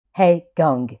Hey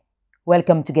gang,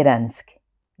 welcome to Gdansk.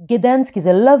 Gdansk is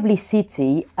a lovely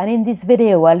city, and in this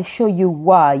video I'll show you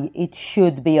why it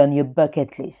should be on your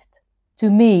bucket list.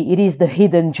 To me, it is the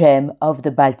hidden gem of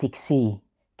the Baltic Sea.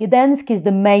 Gdansk is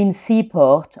the main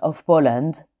seaport of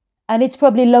Poland, and it's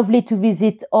probably lovely to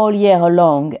visit all year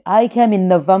long. I came in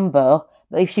November,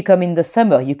 but if you come in the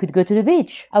summer, you could go to the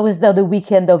beach. I was there the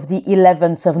weekend of the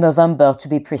 11th of November to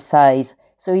be precise,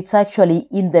 so it's actually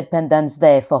Independence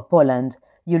Day for Poland.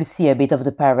 You'll see a bit of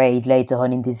the parade later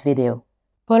on in this video.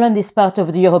 Poland is part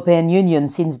of the European Union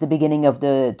since the beginning of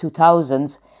the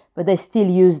 2000s, but they still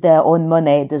use their own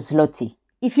money, the zloty.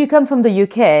 If you come from the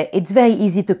UK, it's very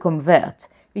easy to convert,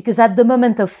 because at the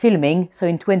moment of filming, so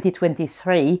in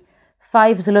 2023,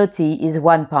 5 zloty is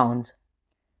 £1.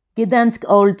 Gdansk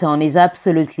Old Town is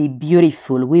absolutely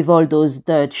beautiful with all those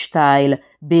Dutch-style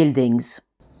buildings.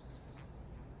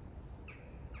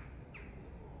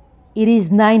 It is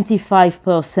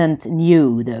 95%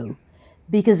 new though,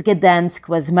 because Gdansk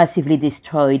was massively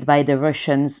destroyed by the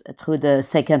Russians through the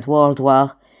Second World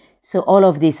War, so all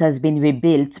of this has been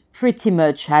rebuilt pretty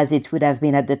much as it would have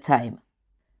been at the time.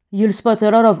 You'll spot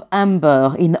a lot of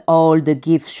amber in all the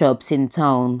gift shops in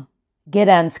town.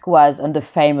 Gdansk was on the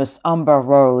famous Amber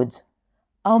Road.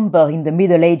 Amber in the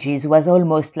Middle Ages was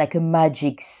almost like a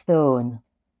magic stone.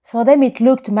 For them it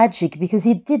looked magic because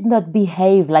it did not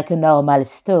behave like a normal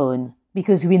stone,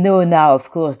 because we know now,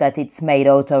 of course, that it's made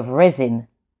out of resin,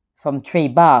 from tree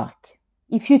bark.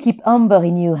 If you keep amber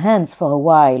in your hands for a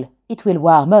while, it will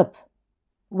warm up,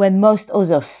 when most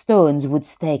other stones would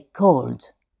stay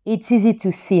cold. It's easy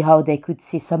to see how they could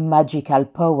see some magical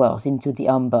powers into the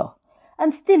amber.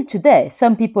 And still today,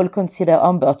 some people consider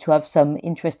amber to have some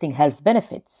interesting health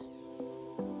benefits.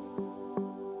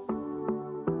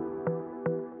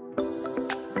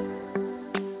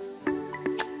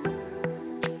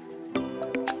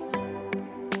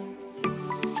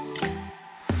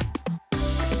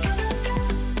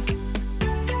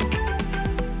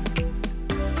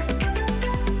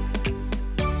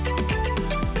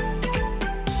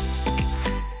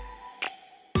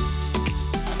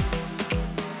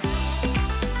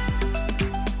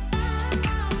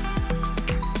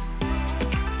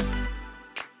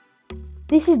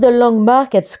 This is the long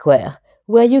market square,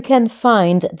 where you can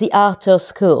find the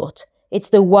Arthur's Court. It's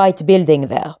the white building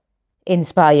there,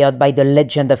 inspired by the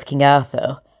legend of King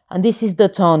Arthur. And this is the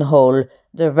town hall,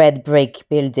 the red brick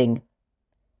building.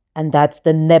 And that's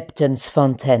the Neptune's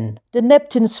Fountain. The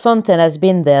Neptune's Fountain has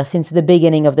been there since the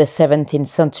beginning of the 17th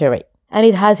century, and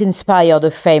it has inspired a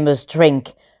famous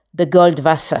drink, the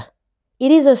Goldwasser.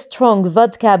 It is a strong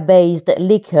vodka-based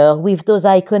liquor with those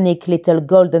iconic little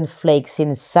golden flakes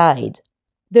inside.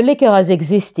 The liquor has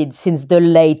existed since the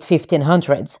late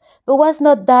 1500s, but was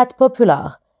not that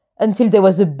popular until there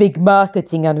was a big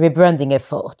marketing and rebranding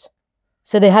effort.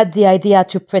 So they had the idea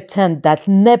to pretend that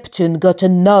Neptune got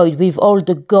annoyed with all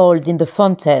the gold in the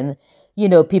fountain. You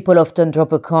know, people often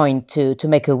drop a coin to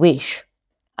make a wish.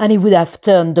 And he would have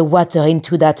turned the water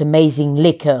into that amazing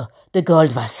liquor, the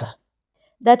Goldwasser.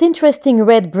 That interesting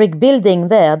red brick building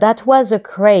there, that was a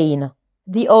crane.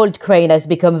 The old crane has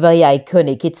become very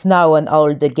iconic. It's now on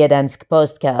all the Gdansk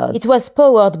postcards. It was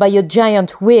powered by a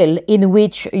giant wheel in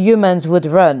which humans would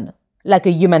run, like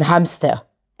a human hamster.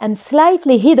 And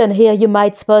slightly hidden here you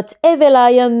might spot Eve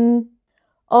Lion.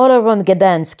 All around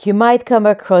Gdansk you might come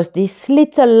across this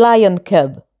little lion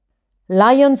cub.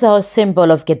 Lions are a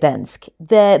symbol of Gdansk.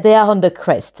 They are on the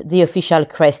crest, the official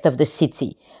crest of the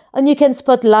city. And you can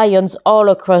spot lions all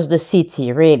across the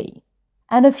city, really.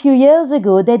 And a few years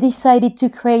ago, they decided to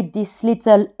create this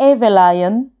little Eve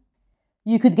Lion.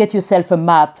 You could get yourself a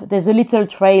map. There's a little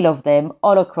trail of them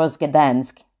all across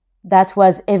Gdansk. That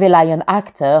was Eve Lion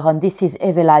actor, and this is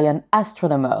Eve Lion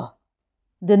astronomer.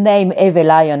 The name Eve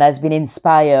Lion has been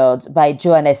inspired by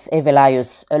Johannes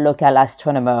Evelius, a local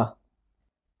astronomer.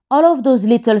 All of those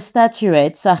little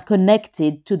statuettes are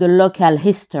connected to the local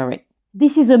history.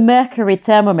 This is a mercury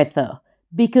thermometer,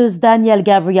 because Daniel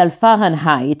Gabriel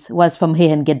Fahrenheit was from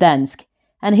here in Gdansk.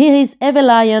 And here is Eve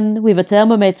Lion with a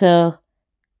thermometer.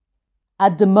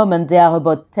 At the moment there are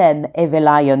about 10 Eve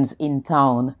Lions in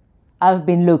town. I've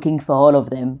been looking for all of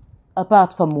them,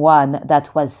 apart from one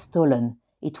that was stolen.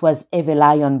 It was Eve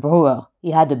Lion brewer.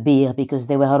 He had a beer because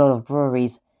there were a lot of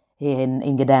breweries here in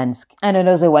Gdansk. And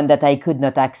another one that I could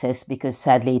not access because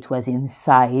sadly it was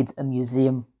inside a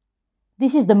museum.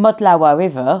 This is the Motlawa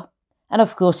River. And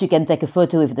of course you can take a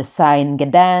photo with the sign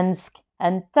Gdansk,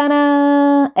 and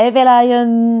ta-da! Eve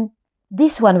Lion!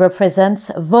 This one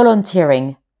represents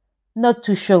volunteering. Not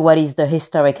too sure what is the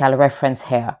historical reference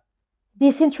here.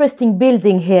 This interesting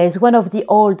building here is one of the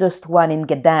oldest one in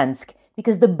Gdansk,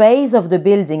 because the base of the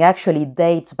building actually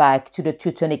dates back to the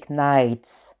Teutonic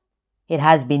Knights. It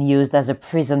has been used as a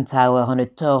prison tower on a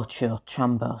torture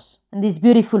chambers. And this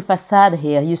beautiful facade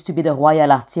here used to be the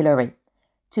Royal Artillery.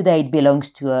 Today it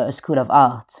belongs to a school of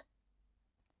art.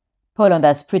 Poland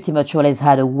has pretty much always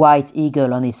had a white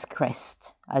eagle on its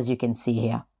crest, as you can see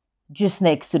here. Just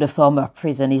next to the former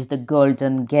prison is the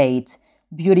Golden Gate,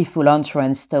 beautiful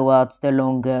entrance towards the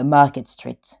long Market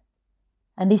Street.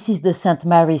 And this is the St.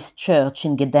 Mary's Church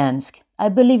in Gdansk. I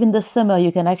believe in the summer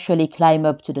you can actually climb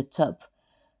up to the top.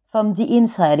 From the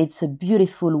inside, it's a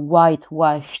beautiful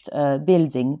whitewashed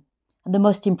building. And the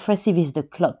most impressive is the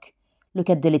clock. Look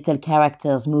at the little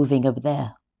characters moving up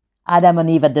there. Adam and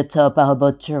Eve at the top are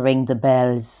about to ring the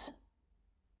bells.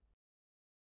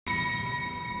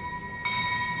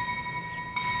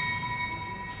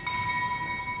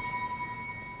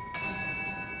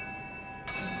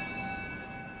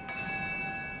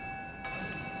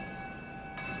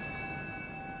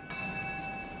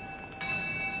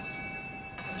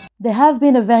 There have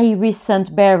been a very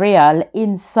recent burial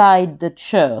inside the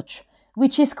church,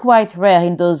 which is quite rare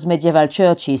in those medieval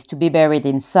churches to be buried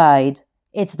inside.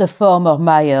 It's the former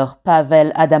mayor,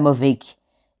 Pavel Adamovich.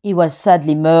 He was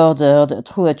sadly murdered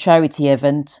through a charity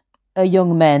event. A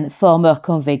young man, former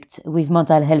convict with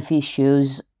mental health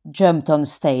issues, jumped on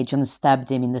stage and stabbed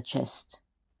him in the chest.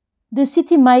 The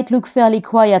city might look fairly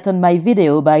quiet on my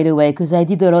video, by the way, because I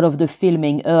did a lot of the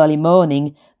filming early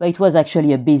morning, but it was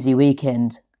actually a busy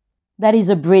weekend. That is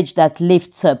a bridge that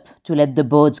lifts up to let the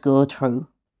boats go through.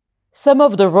 Some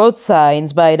of the road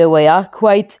signs, by the way, are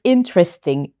quite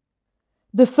interesting.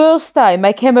 The first time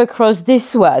I came across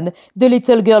this one, the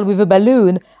little girl with a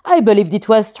balloon, I believed it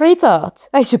was street art.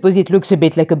 I suppose it looks a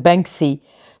bit like a Banksy.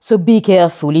 So be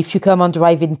careful if you come and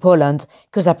drive in Poland,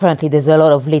 because apparently there's a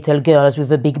lot of little girls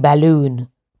with a big balloon.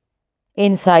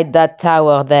 Inside that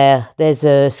tower there's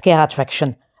a scare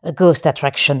attraction, a ghost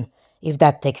attraction, if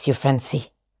that takes your fancy.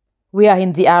 We are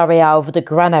in the area of the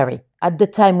granary, at the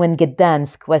time when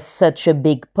Gdansk was such a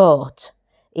big port.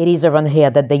 It is around here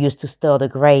that they used to store the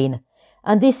grain.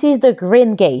 And this is the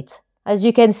green gate. As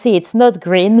you can see, it's not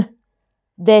green.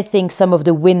 They think some of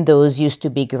the windows used to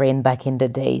be green back in the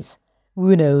days.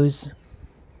 Who knows?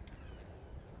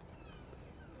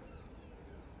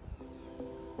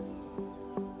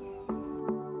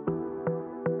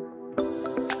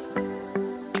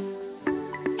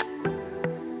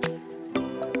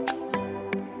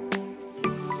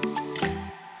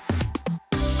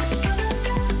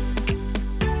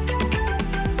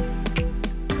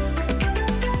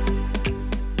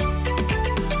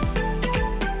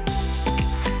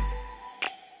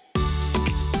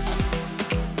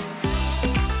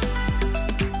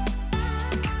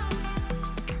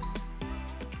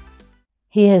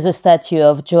 Here is a statue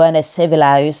of Johannes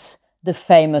Sevelaeus, the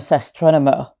famous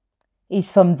astronomer. He's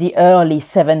from the early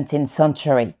 17th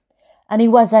century, and he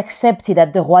was accepted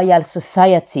at the Royal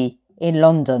Society in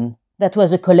London. That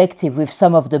was a collective with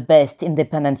some of the best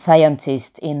independent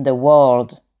scientists in the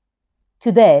world.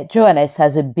 Today, Johannes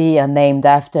has a beer named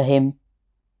after him.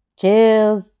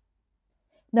 Cheers!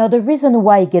 Now, the reason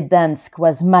why Gdansk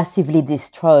was massively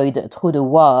destroyed through the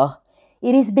war,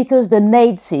 it is because the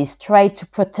Nazis tried to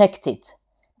protect it.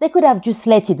 They could have just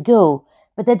let it go,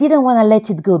 but they didn't want to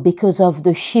let it go because of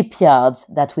the shipyards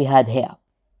that we had here.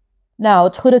 Now,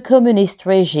 through the communist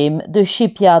regime, the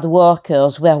shipyard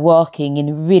workers were working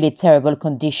in really terrible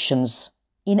conditions.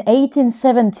 In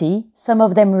 1870, some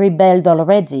of them rebelled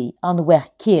already and were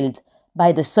killed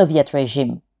by the Soviet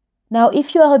regime. Now,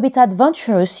 if you are a bit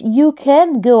adventurous, you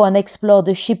can go and explore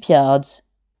the shipyards.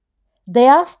 They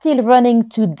are still running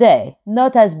today,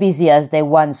 not as busy as they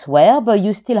once were, but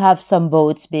you still have some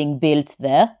boats being built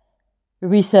there.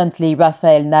 Recently,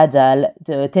 Rafael Nadal,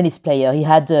 the tennis player, he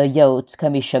had a yacht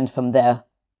commissioned from there.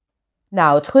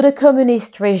 Now, through the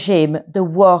communist regime, the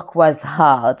work was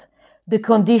hard. The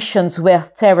conditions were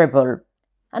terrible.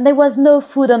 And there was no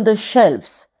food on the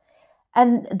shelves.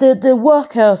 And the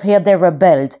workers here, they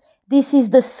rebelled. This is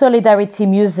the Solidarity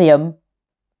Museum.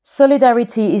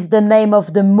 Solidarity is the name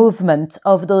of the movement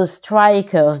of those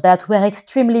strikers that were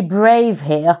extremely brave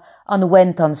here and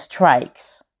went on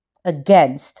strikes.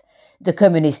 Against the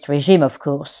communist regime, of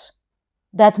course.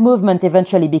 That movement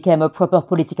eventually became a proper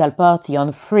political party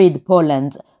and freed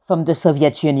Poland from the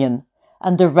Soviet Union,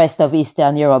 and the rest of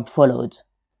Eastern Europe followed.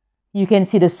 You can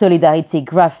see the Solidarity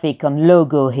graphic and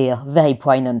logo here, very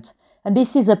poignant. And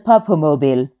this is a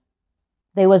popomobile.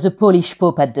 There was a Polish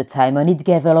pope at the time, and it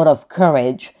gave a lot of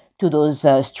courage to those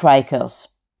strikers.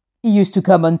 He used to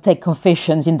come and take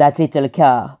confessions in that little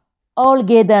car. All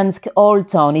Gdansk Old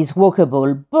Town is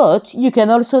walkable, but you can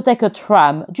also take a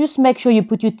tram. Just make sure you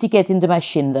put your ticket in the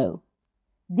machine though.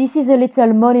 This is a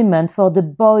little monument for the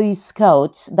Boy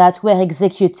Scouts that were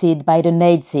executed by the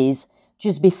Nazis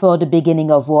just before the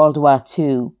beginning of World War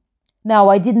II. Now,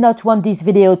 I did not want this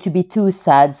video to be too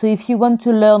sad, so if you want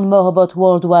to learn more about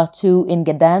World War II in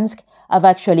Gdansk, I've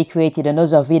actually created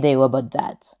another video about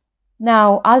that.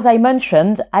 Now, as I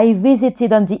mentioned, I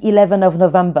visited on the 11th of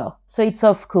November, so it's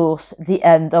of course the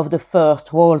end of the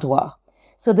First World War.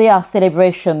 So there are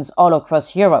celebrations all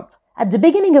across Europe. At the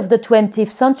beginning of the 20th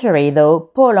century,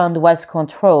 though, Poland was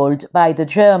controlled by the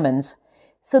Germans.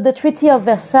 So the Treaty of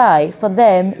Versailles, for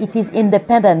them, it is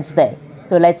Independence Day.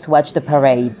 So let's watch the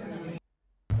parade.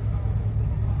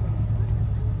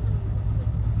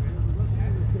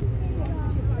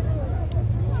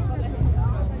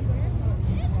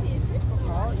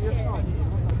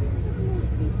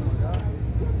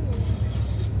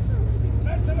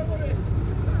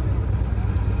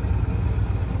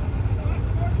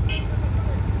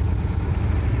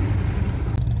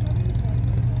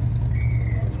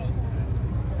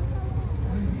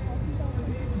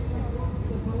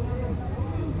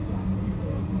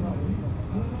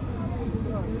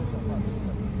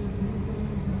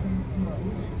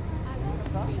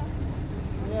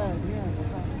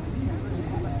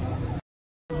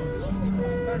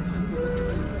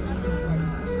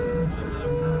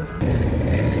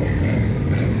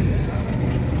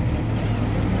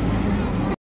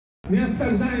 Miasta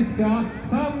Gdańska,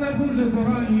 tam na górze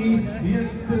kochani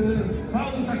jest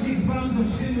pełno takich bardzo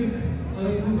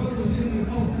silnych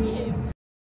osób.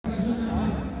 Także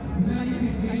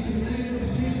najpiękniejsze,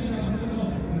 najroczniejsze na pewno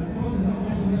wspólna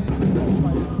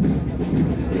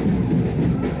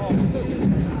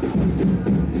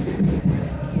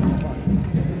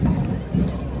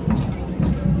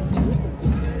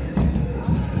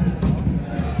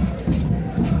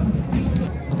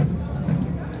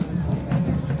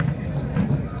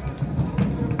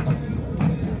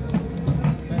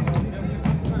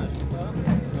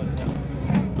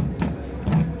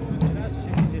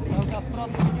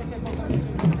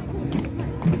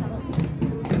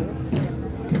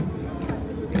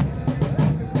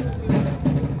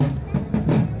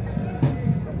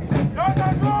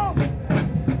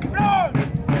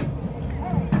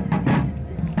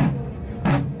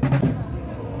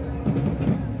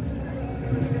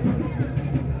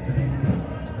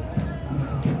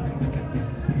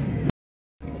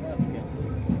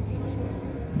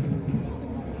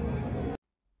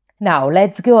Now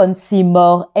let's go and see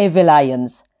more Eve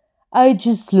lions. I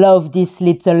just love this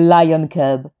little lion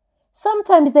cub.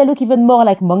 Sometimes they look even more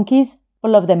like monkeys, but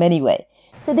love them anyway.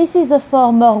 So this is a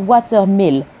former water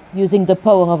mill using the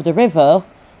power of the river,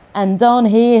 and down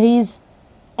here is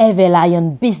Eve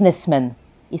lion businessman.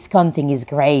 He's counting his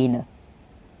grain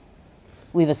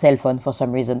with a cell phone for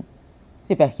some reason.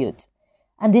 Super cute.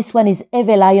 And this one is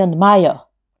Eve lion Meyer.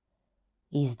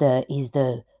 He's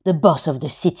the boss of the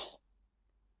city.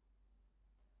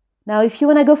 Now, if you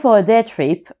want to go for a day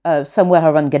trip somewhere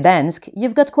around Gdansk,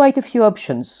 you've got quite a few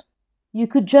options. You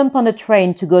could jump on a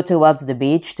train to go towards the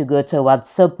beach, to go towards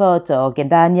Sopot or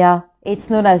Gdynia. It's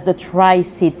known as the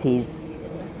Tri-Cities.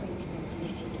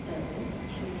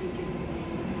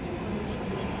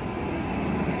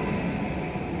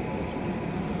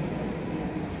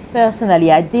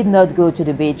 Personally, I did not go to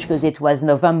the beach because it was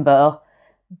November,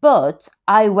 but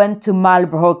I went to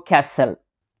Malbrook Castle.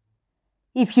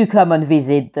 If you come on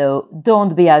visit, though,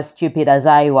 don't be as stupid as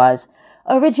I was.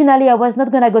 Originally, I was not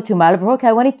going to go to Malbrook.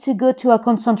 I wanted to go to a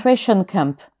concentration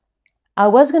camp. I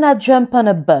was going to jump on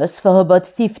a bus for about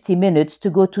 50 minutes to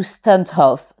go to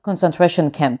Stunthof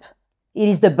concentration camp. It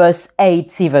is the bus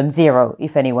 870,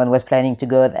 if anyone was planning to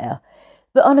go there.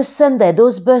 But on a Sunday,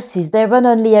 those buses, they run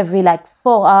only every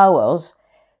 4 hours.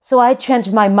 So I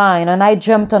changed my mind and I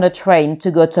jumped on a train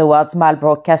to go towards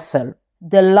Malbrook Castle,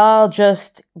 the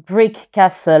largest brick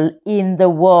castle in the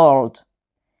world.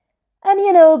 And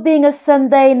you know, being a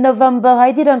Sunday in November,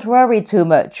 I didn't worry too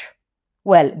much.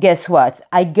 Well, guess what?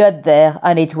 I got there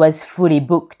and it was fully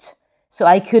booked. So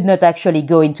I could not actually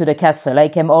go into the castle. I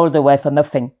came all the way for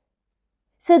nothing.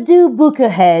 So do book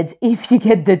ahead if you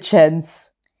get the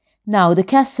chance. Now, the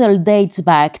castle dates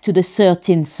back to the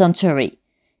 13th century.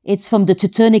 It's from the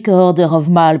Teutonic Order of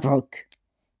Malbrook.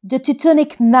 The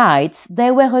Teutonic Knights, they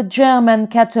were a German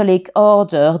Catholic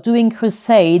order doing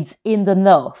crusades in the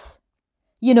north.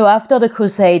 You know, after the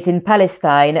crusades in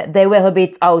Palestine, they were a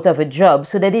bit out of a job,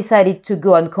 so they decided to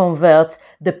go and convert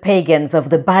the pagans of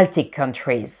the Baltic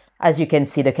countries. As you can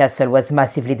see, the castle was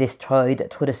massively destroyed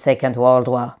through the Second World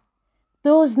War.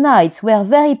 Those knights were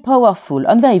very powerful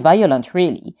and very violent,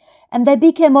 really, and they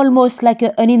became almost like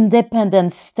an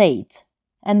independent state.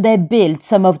 And they built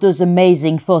some of those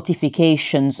amazing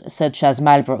fortifications, such as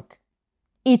Malbrook.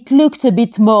 It looked a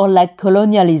bit more like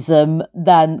colonialism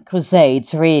than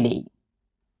crusades, really.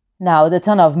 Now, the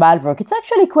town of Malbrook, it's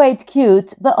actually quite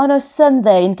cute, but on a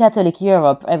Sunday in Catholic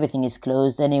Europe, everything is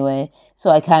closed anyway, so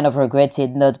I kind of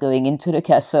regretted not going into the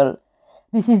castle.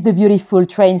 This is the beautiful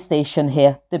train station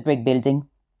here, the brick building.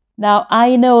 Now,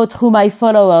 I know through my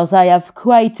followers I have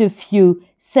quite a few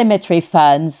cemetery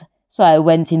fans, so I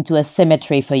went into a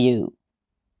cemetery for you.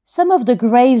 Some of the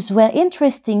graves were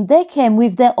interesting. They came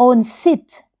with their own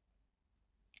seat.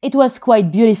 It was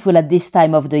quite beautiful at this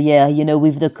time of the year, you know,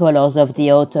 with the colors of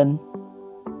the autumn.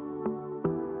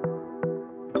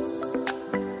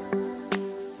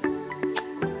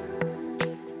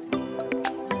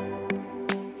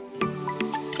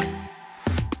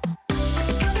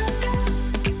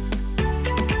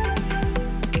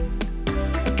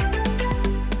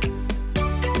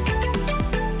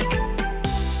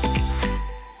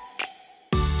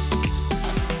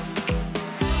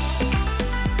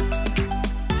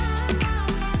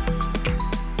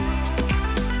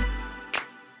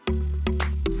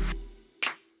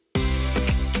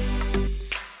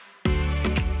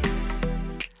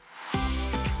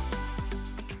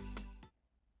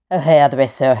 A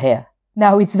hairdresser here.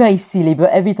 Now, it's very silly, but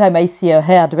every time I see a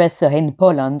hairdresser in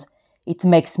Poland, it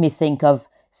makes me think of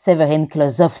Severin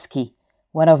Klosowski,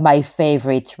 one of my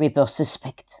favorite Reaper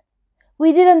suspects.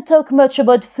 We didn't talk much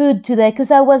about food today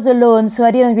because I was alone, so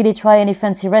I didn't really try any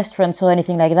fancy restaurants or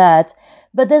anything like that.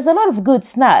 But there's a lot of good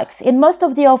snacks. In most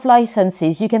of the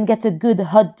off-licenses, you can get a good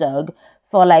hot dog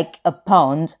for like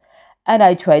 £1. And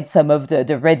I tried some of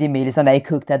the ready meals and I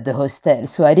cooked at the hostel,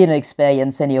 so I didn't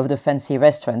experience any of the fancy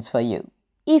restaurants for you.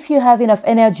 If you have enough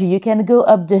energy, you can go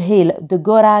up the hill, the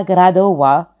Gora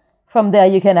Gradowa. From there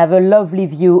you can have a lovely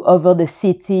view over the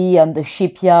city and the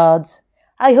shipyards.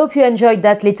 I hope you enjoyed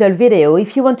that little video.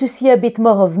 If you want to see a bit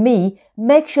more of me,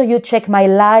 make sure you check my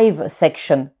live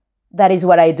section. That is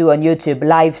what I do on YouTube,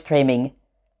 live streaming.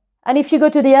 And if you go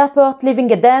to the airport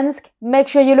living in Gdansk, make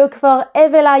sure you look for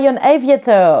Evelion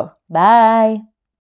Aviator. Bye!